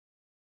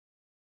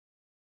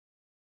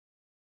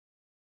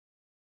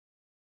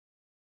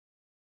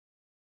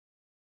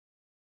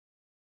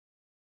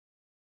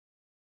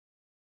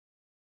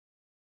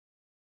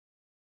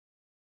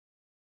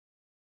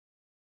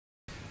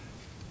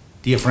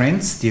Dear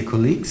friends, dear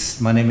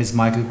colleagues, my name is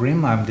Michael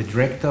Grimm. I'm the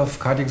Director of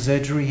Cardiac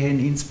Surgery here in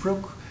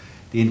Innsbruck.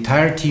 The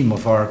entire team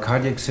of our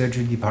cardiac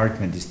surgery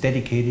department is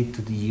dedicated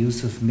to the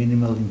use of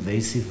minimal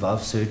invasive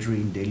valve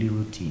surgery in daily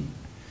routine.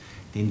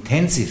 The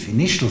intensive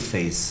initial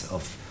phase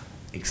of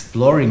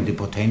exploring the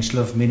potential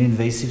of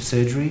mini-invasive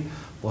surgery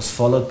was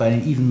followed by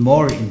an even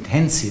more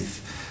intensive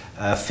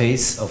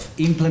phase of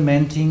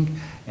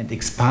implementing and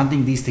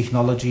expanding this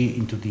technology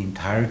into the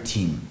entire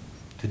team.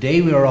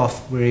 Today we're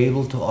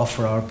able to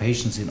offer our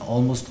patients in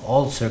almost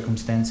all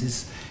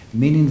circumstances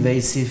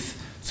mini-invasive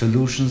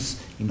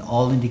solutions in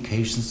all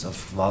indications of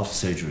valve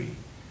surgery.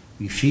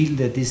 We feel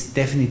that this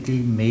definitely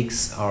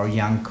makes our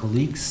young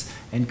colleagues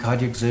and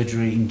cardiac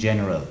surgery in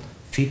general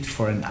fit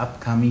for an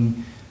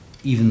upcoming,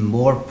 even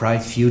more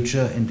bright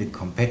future in the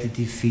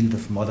competitive field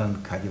of modern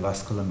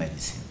cardiovascular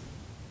medicine.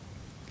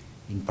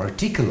 In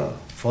particular,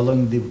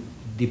 following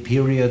the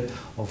period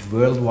of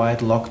worldwide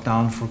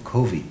lockdown for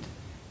COVID,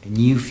 a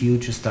new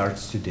future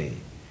starts today.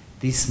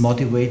 This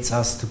motivates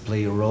us to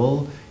play a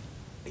role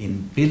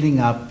in building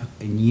up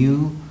a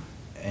new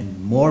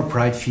and more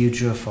bright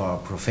future for our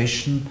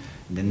profession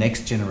and the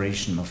next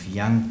generation of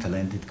young,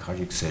 talented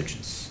cardiac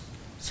surgeons.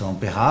 So on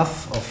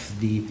behalf of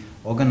the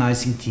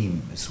organizing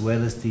team, as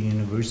well as the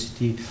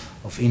University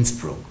of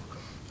Innsbruck,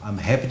 I'm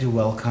happy to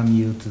welcome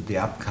you to the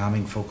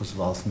upcoming Focus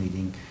Valve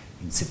meeting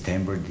in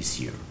September this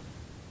year.